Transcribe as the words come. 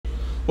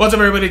What's up,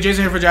 everybody?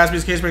 Jason here for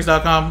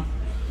JaspysCaseBreaks.com.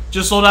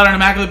 Just sold out an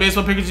Immaculate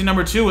Baseball Picker Team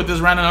number 2 with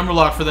this random number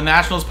lock for the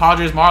Nationals,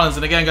 Padres, Marlins.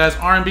 And again, guys,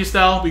 R&B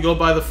style. We go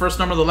by the first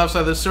number on the left side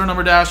of the serial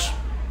number dash.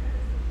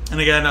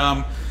 And again,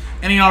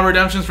 any and all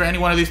redemptions for any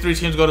one of these three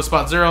teams go to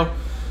spot 0,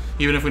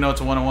 even if we know it's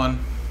a 1-on-1.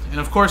 And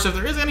of course, if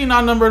there is any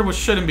non-numbered, which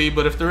shouldn't be,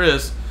 but if there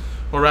is,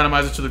 we'll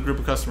randomize it to the group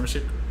of customers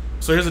here.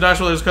 So here's the dash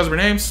roll. There's customer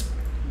names,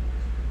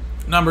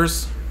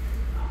 numbers,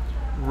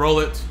 roll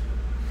it.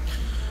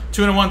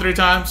 2 and a 1 3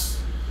 times.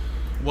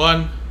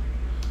 1,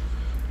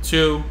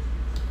 2,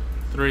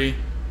 3.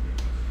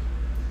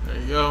 There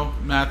you go.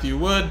 Matthew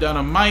Wood down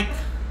to Mike.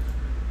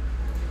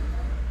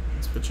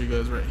 Let's put you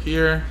guys right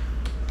here.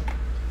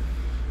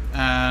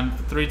 And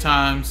 3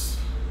 times.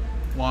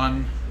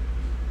 1,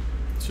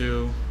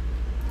 2,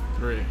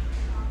 3.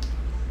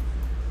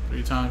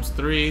 3 times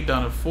 3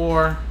 down to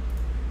 4.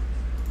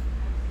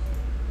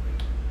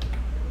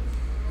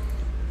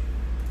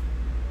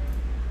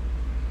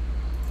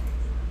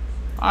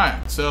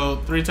 Alright, so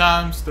 3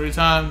 times, 3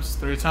 times,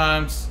 3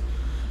 times.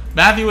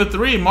 Matthew with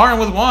 3, Martin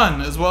with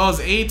 1, as well as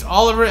 8.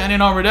 Oliver, any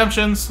and all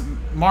redemptions.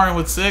 Martin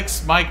with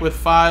 6, Mike with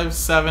 5,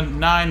 7,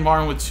 9,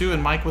 Martin with 2,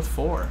 and Mike with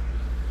 4.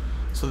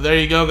 So there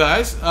you go,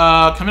 guys.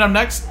 Coming up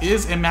next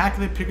is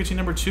Immaculate Picker Team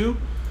number 2.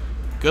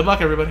 Good luck,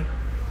 everybody.